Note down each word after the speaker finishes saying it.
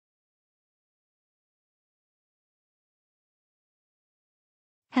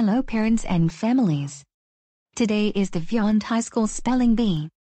Hello parents and families. Today is the Vyond High School Spelling Bee.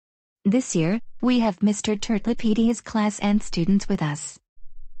 This year, we have Mr. Turtlipedi's class and students with us.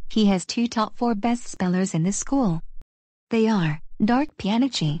 He has two top 4 best spellers in the school. They are Dark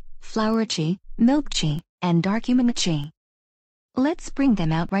Pianitchi, Flowerchi, Milkchi, and Dark Yumemitchi. Let's bring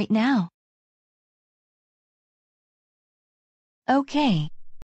them out right now. Okay.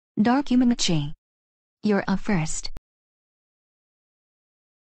 Dark Yumemitchi. You're up first.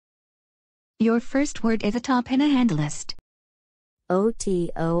 Your first word is a top in a hand list.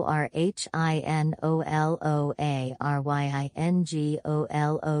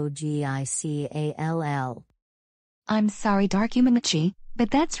 OTORHINOLOARYINGOLOGICALL. I'm sorry, Dark Yumemitchi, but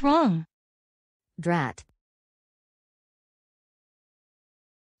that's wrong. Drat.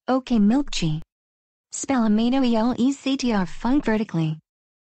 Okay, Milkchi. Spell aminoelectr funk vertically.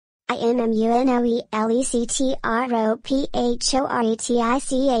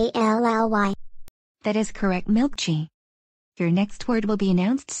 INMUNOELECTROPHORETICALLY. That is correct, Milkchi. Your next word will be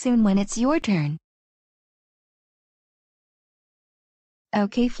announced soon when it's your turn.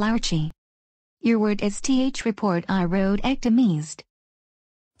 Okay, Flowerchi. Your word is th report I road ectomized.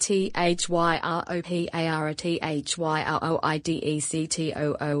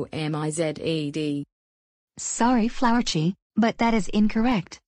 THYROPARATHYROIDECTOOMIZED. Sorry, Flowerchi, but that is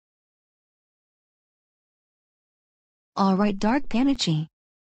incorrect. Alright, Dark Pianitchi.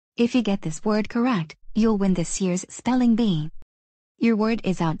 If you get this word correct, you'll win this year's Spelling Bee. Your word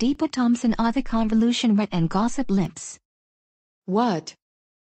is Audipa Thompson the convolution ret and gossip lips. What?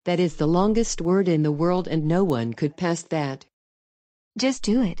 That is the longest word in the world and no one could pass that. Just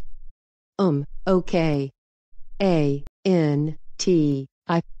do it. Okay. A-N-T-I-P.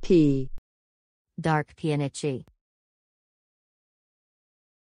 Dark Pianitchi.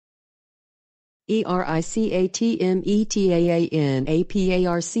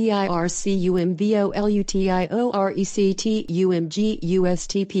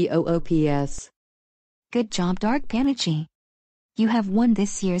 ERICATMETANAPARCIUMVOLUTIONUMGUSTPOOPS. Good job, Dark Pianitchi. You have won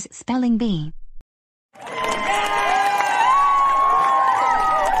this year's Spelling Bee.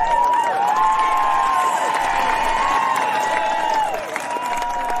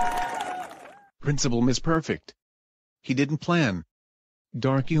 Principal Miss Perfect. He didn't plan.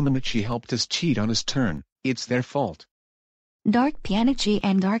 Dark Yumemitchi helped us cheat on his turn. It's their fault. Dark Pianitchi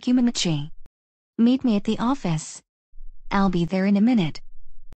and Dark Yumemitchi. Meet me at the office. I'll be there in a minute.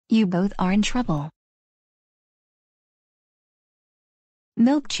 You both are in trouble.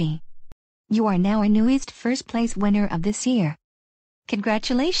 Milkchi. You are now our newest first place winner of this year.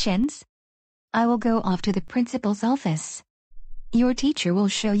 Congratulations. I will go off to the principal's office. Your teacher will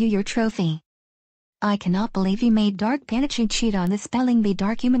show you your trophy. I cannot believe you made Dark Pianitchi cheat on the Spelling Bee,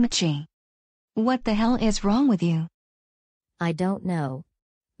 Dark Yumemitchi. What the hell is wrong with you? I don't know.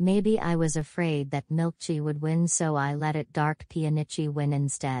 Maybe I was afraid that Milkchi would win, so I let it Dark Pianitchi win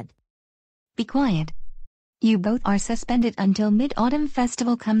instead. Be quiet. You both are suspended until Mid-Autumn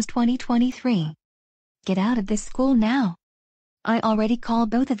Festival comes 2023. Get out of this school now. I already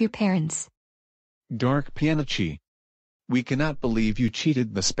called both of your parents. Dark Pianitchi. We cannot believe you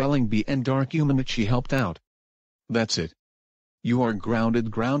cheated the Spelling Bee and Dark Yumemitchi helped out. That's it. You are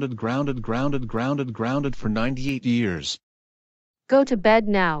grounded for 98 years. Go to bed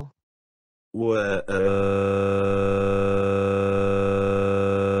now.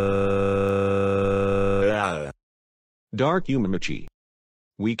 Dark Yumemitchi.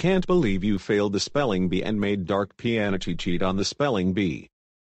 We can't believe you failed the Spelling Bee and made Dark Pianitchi cheat on the Spelling Bee.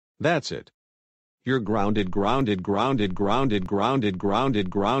 That's it. You're grounded for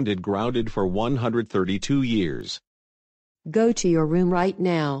 132 years. Go to your room right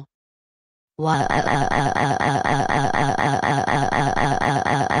now.